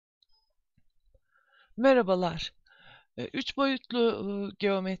Merhabalar. Üç boyutlu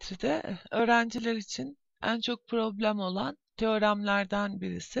geometride öğrenciler için en çok problem olan teoremlerden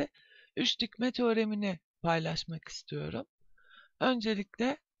birisi üç dikme teoremini paylaşmak istiyorum.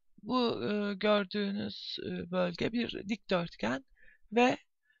 Öncelikle bu gördüğünüz bölge bir dikdörtgen ve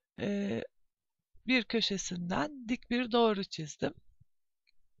e, bir köşesinden dik bir doğru çizdim.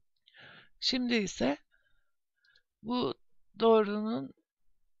 Şimdi ise bu doğrunun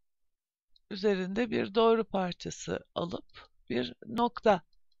üzerinde bir doğru parçası alıp bir nokta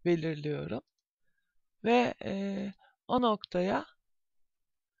belirliyorum ve o noktaya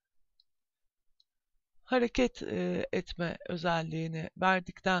hareket etme özelliğini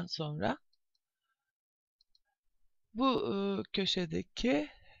verdikten sonra bu köşedeki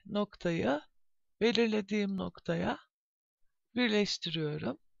noktayı belirlediğim noktaya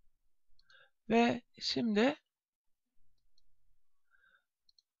birleştiriyorum ve şimdi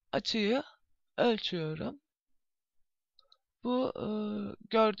açıyı ölçüyorum. Bu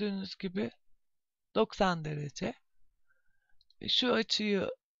gördüğünüz gibi 90 derece. Şu açıyı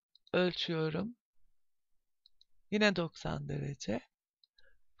ölçüyorum. Yine 90 derece.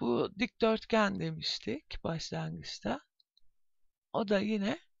 Bu dikdörtgen demiştik başlangıçta. O da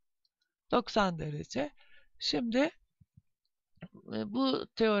yine 90 derece. Şimdi bu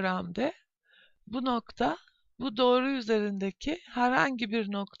teoremde bu nokta bu doğru üzerindeki herhangi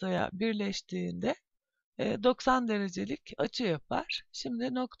bir noktaya birleştiğinde 90 derecelik açı yapar.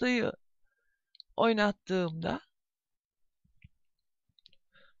 Şimdi noktayı oynattığımda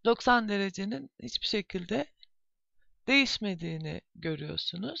 90 derecenin hiçbir şekilde değişmediğini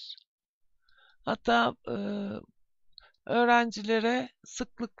görüyorsunuz. Hatta öğrencilere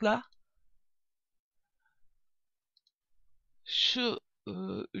sıklıkla şu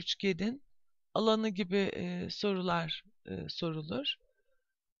üçgenin alanı gibi sorular sorulur.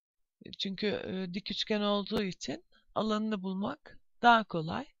 Çünkü dik üçgen olduğu için alanını bulmak daha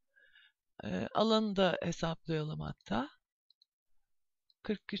kolay. Alanı da hesaplayalım hatta.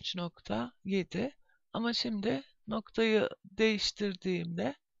 43.7 ama şimdi noktayı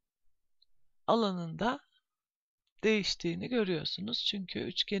değiştirdiğimde alanın da değiştiğini görüyorsunuz. Çünkü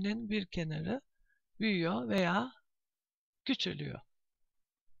üçgenin bir kenarı büyüyor veya küçülüyor.